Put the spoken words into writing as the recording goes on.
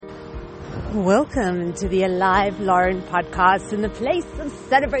Welcome to the Alive Loren Podcast, in the place of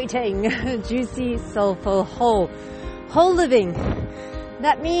celebrating juicy, soulful, whole living.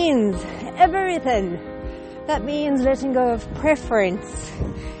 That means everything. That means letting go of preference.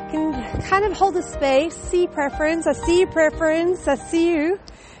 You can kind of hold a space, see preference. I see preference. I see you.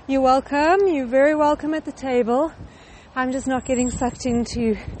 You're welcome. You're very welcome at the table. I'm just not getting sucked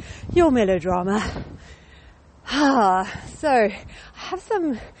into your melodrama. So I have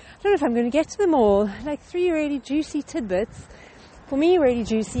some, I don't know if I'm going to get to them all, like 3 really juicy tidbits. For me, really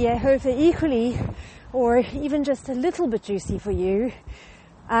juicy. I hope they're equally or even just a little bit juicy for you.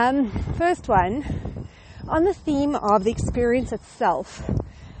 First one, on the theme of the experience itself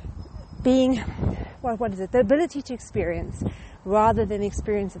being, what is it? The ability to experience rather than the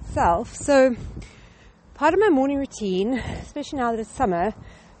experience itself. So part of my morning routine, especially now that it's summer,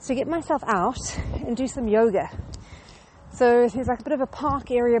 is to get myself out and do some yoga. So there's like a bit of a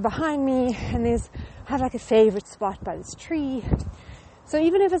park area behind me, and I have like a favorite spot by this tree. So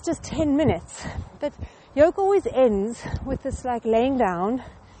even if it's just 10 minutes, but yoga always ends with this like laying down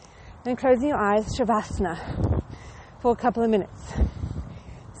and closing your eyes, shavasana, for a couple of minutes.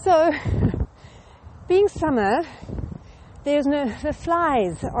 So being summer, the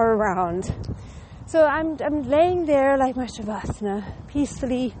flies are around. So I'm laying there like my shavasana,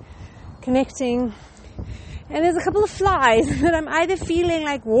 peacefully connecting. And there's a couple of flies that I'm either feeling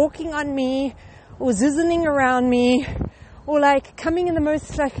like walking on me or zizzening around me or like coming in the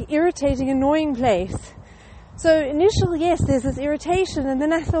most like irritating, annoying place. So initially, yes, there's this irritation. And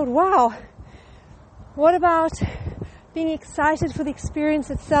then I thought, wow, what about being excited for the experience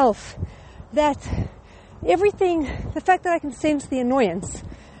itself? That everything, the fact that I can sense the annoyance,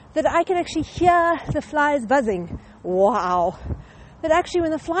 that I can actually hear the flies buzzing. Wow. That actually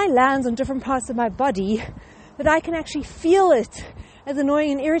when the fly lands on different parts of my body, that I can actually feel it as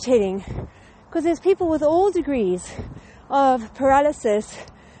annoying and irritating. Because there's people with all degrees of paralysis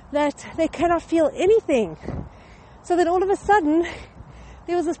that they cannot feel anything. So that all of a sudden,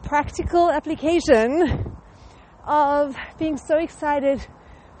 there was this practical application of being so excited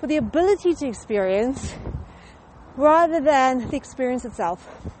for the ability to experience rather than the experience itself.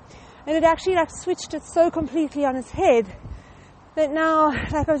 And it actually like switched it so completely on its head that now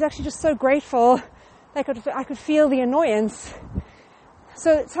like I was actually just so grateful that I could feel the annoyance.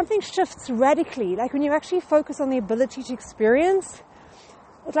 So something shifts radically. Like when you actually focus on the ability to experience,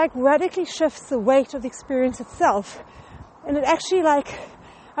 it like radically shifts the weight of the experience itself. And it actually like,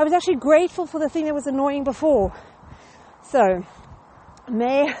 I was actually grateful for the thing that was annoying before. So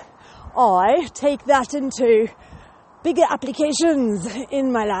may I take that into bigger applications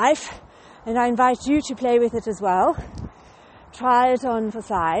in my life, and I invite you to play with it as well. Try it on for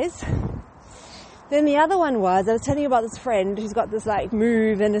size. Then the other one was, I was telling you about this friend who's got this like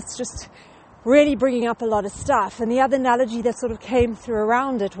move, and it's just really bringing up a lot of stuff. And the other analogy that sort of came through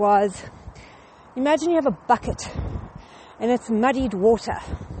around it was, imagine you have a bucket and it's muddied water,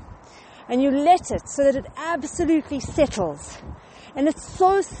 and you let it so that it absolutely settles. And it's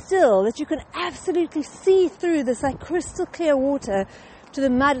so still that you can absolutely see through this like crystal clear water to the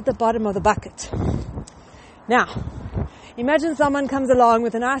mud at the bottom of the bucket. Now, imagine someone comes along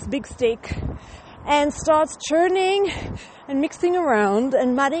with a nice big stick and starts churning and mixing around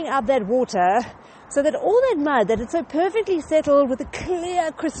and mudding up that water so that all that mud that it's so perfectly settled with the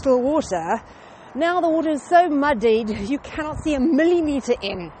clear crystal water, now the water is so muddied you cannot see a millimeter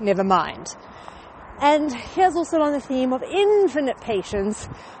in, never mind. And here's also on the theme of infinite patience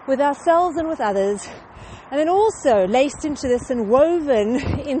with ourselves and with others. And then also laced into this and woven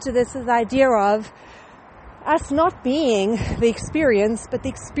into this is the idea of us not being the experience, but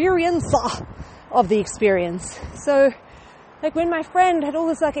the experiencer of the experience. So like when my friend had all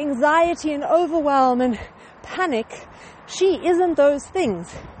this like anxiety and overwhelm and panic, she isn't those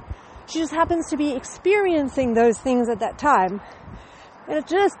things. She just happens to be experiencing those things at that time. And it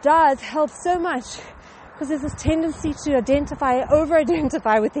just does help so much, because there's this tendency to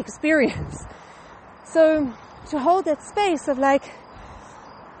over-identify with the experience. So to hold that space of like,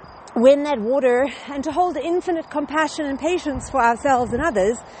 when that water, and to hold infinite compassion and patience for ourselves and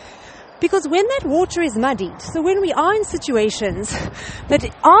others, because when that water is muddied, so when we are in situations that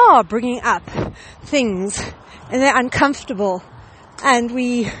are bringing up things and they're uncomfortable and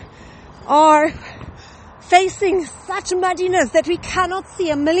we are facing such muddiness that we cannot see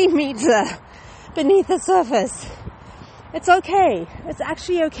a millimeter beneath the surface, it's okay. It's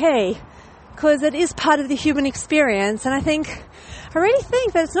actually okay, because it is part of the human experience. And I really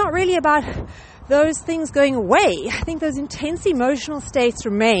think that it's not really about those things going away. I think those intense emotional states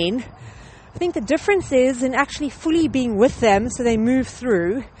remain. I think the difference is in actually fully being with them so they move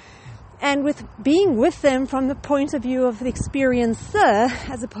through, and with being with them from the point of view of the experiencer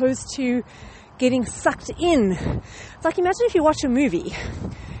as opposed to getting sucked in. It's like, imagine if you watch a movie.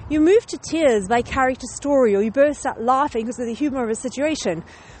 You move to tears by character story, or you burst out laughing because of the humor of a situation.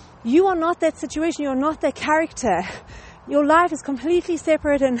 You are not that situation. You are not that character. Your life is completely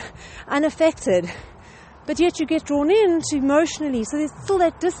separate and unaffected. But yet you get drawn in emotionally. So there's still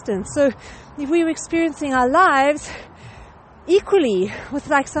that distance. So if we were experiencing our lives equally with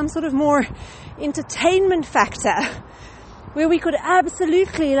like some sort of more entertainment factor, where we could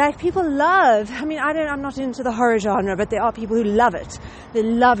absolutely, like, people love, I'm not into the horror genre, but there are people who love it. They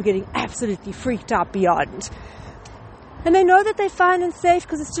love getting absolutely freaked out beyond. And they know that they're fine and safe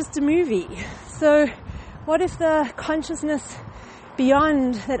because it's just a movie. So what if the consciousness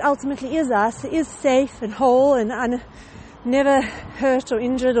beyond that ultimately is us is safe and whole and never hurt or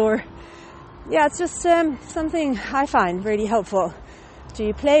injured? Or, yeah, it's just something I find really helpful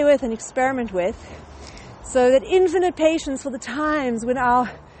to play with and experiment with. So that infinite patience for the times when our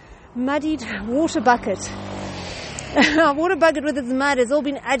muddied water bucket, our water bucket with its mud has all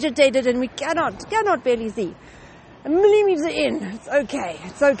been agitated and we cannot barely see. A millimeter in, it's okay.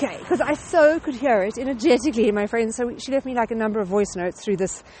 Because I so could hear it energetically in my friend. So she left me like a number of voice notes through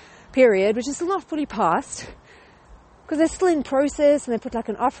this period, which is still not fully passed. Because they're still in process and they put like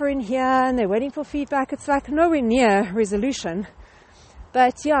an offer in here and they're waiting for feedback. It's like nowhere near resolution.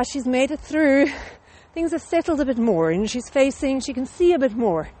 But yeah, she's made it through. Things have settled a bit more and she can see a bit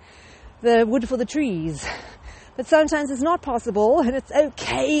more the wood for the trees. But sometimes it's not possible, and it's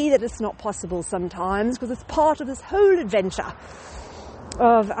okay that it's not possible sometimes because it's part of this whole adventure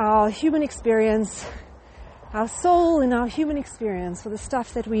of our human experience, our soul and our human experience, for the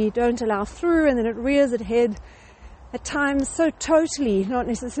stuff that we don't allow through, and then it rears its head at times so totally not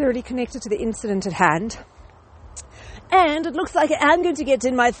necessarily connected to the incident at hand. And it looks like I am going to get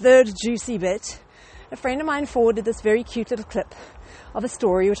in my third juicy bit. A friend of mine forwarded this very cute little clip of a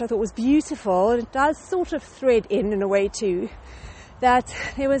story which I thought was beautiful, and it does sort of thread in a way too, that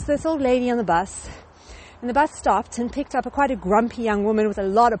there was this old lady on the bus, and the bus stopped and picked up quite a grumpy young woman with a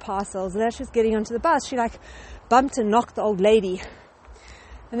lot of parcels, and as she was getting onto the bus she like bumped and knocked the old lady.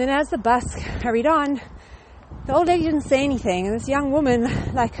 And then as the bus carried on, the old lady didn't say anything, and this young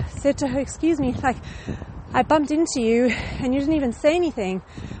woman like said to her, "Excuse me, like, I bumped into you and you didn't even say anything.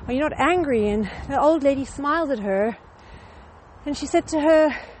 Are you not angry?" And the old lady smiled at her and she said to her,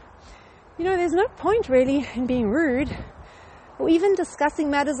 "There's no point really in being rude or even discussing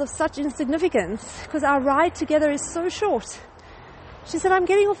matters of such insignificance because our ride together is so short." She said, "I'm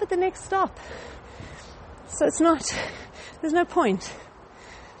getting off at the next stop. So there's no point."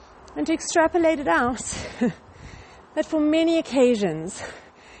 And to extrapolate it out, that for many occasions,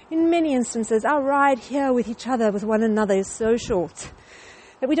 in many instances, our ride here with each other, with one another, is so short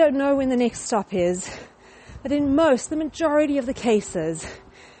that we don't know when the next stop is. But in the majority of the cases,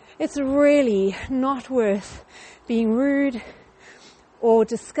 it's really not worth being rude or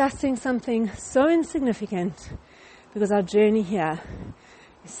discussing something so insignificant because our journey here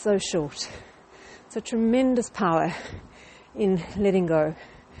is so short. So tremendous power in letting go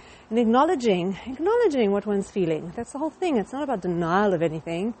and acknowledging what one's feeling. That's the whole thing. It's not about denial of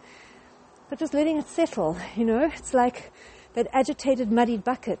anything, but just letting it settle. It's like that agitated, muddied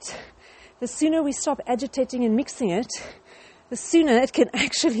bucket. The sooner we stop agitating and mixing it, the sooner it can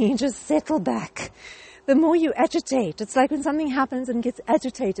actually just settle back. The more you agitate, it's like when something happens and gets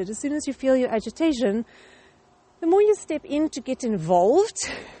agitated. As soon as you feel your agitation, the more you step in to get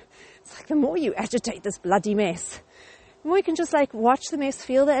involved, it's like the more you agitate this bloody mess. The more you can just like watch the mess,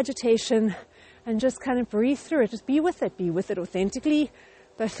 feel the agitation, and just kind of breathe through it. Just be with it authentically.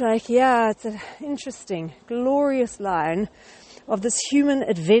 But it's an interesting, glorious line of this human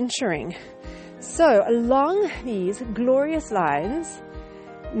adventuring. So along these glorious lines,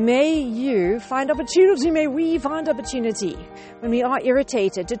 may we find opportunity when we are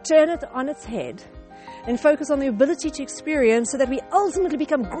irritated to turn it on its head and focus on the ability to experience so that we ultimately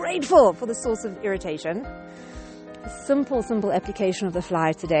become grateful for the source of irritation. A simple application of the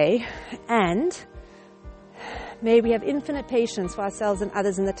fly today. And may we have infinite patience for ourselves and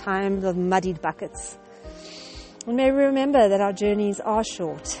others in the times of muddied buckets. And may we remember that our journeys are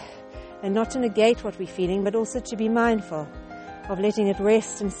short, and not to negate what we're feeling, but also to be mindful of letting it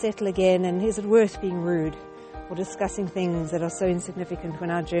rest and settle again. And is it worth being rude or discussing things that are so insignificant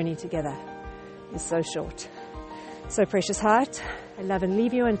when our journey together is so short? So precious heart, I love and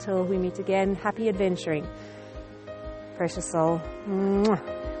leave you until we meet again. Happy adventuring. Precious soul.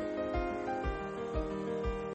 Mwah.